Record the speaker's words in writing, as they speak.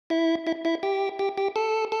He's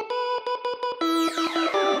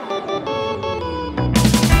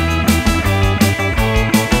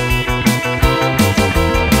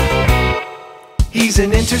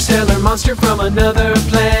an interstellar monster from another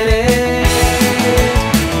planet,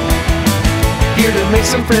 here to make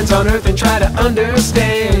some friends on Earth and try to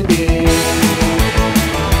understand it.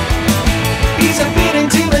 He's a bit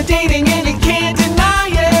intimidating and he can't deny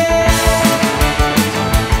it,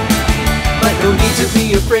 but no need to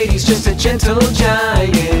be afraid, he's just a gentle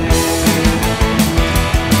giant.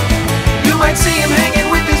 You might see him hanging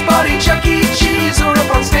with his buddy Chuck E. Cheese, or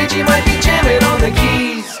up on stage he might be jamming on the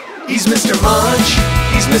keys. He's Mr. Munch,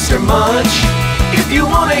 he's Mr. Munch. If you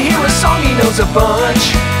wanna hear a song, he knows a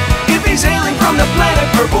bunch. If he's hailing from the planet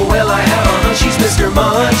Purple, well, I have a hunch. He's Mr.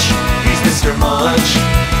 Munch, he's Mr. Munch.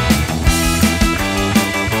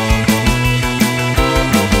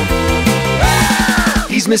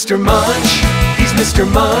 He's Mr. Munch, he's Mr.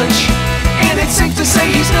 Munch. And it's safe to say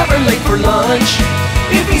he's never late for lunch.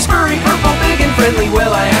 If he's furry, purple, big and friendly,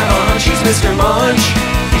 well, I have a hunch. He's Mr. Munch,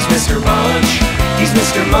 he's Mr. Munch. He's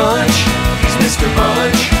Mr. Munch, he's Mr.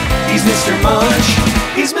 Munch, he's Mr. Munch,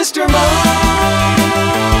 he's Mr. Munch.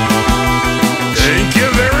 Thank you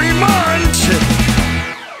very much!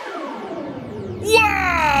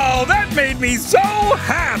 Wow, that made me so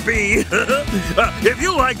happy! If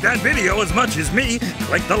you like that video as much as me,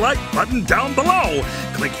 click the like button down below.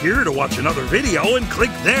 Click here to watch another video and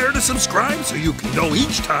click there to subscribe so you can know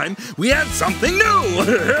each time we add something new.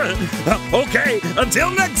 Okay,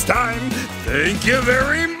 until next time, thank you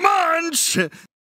very much!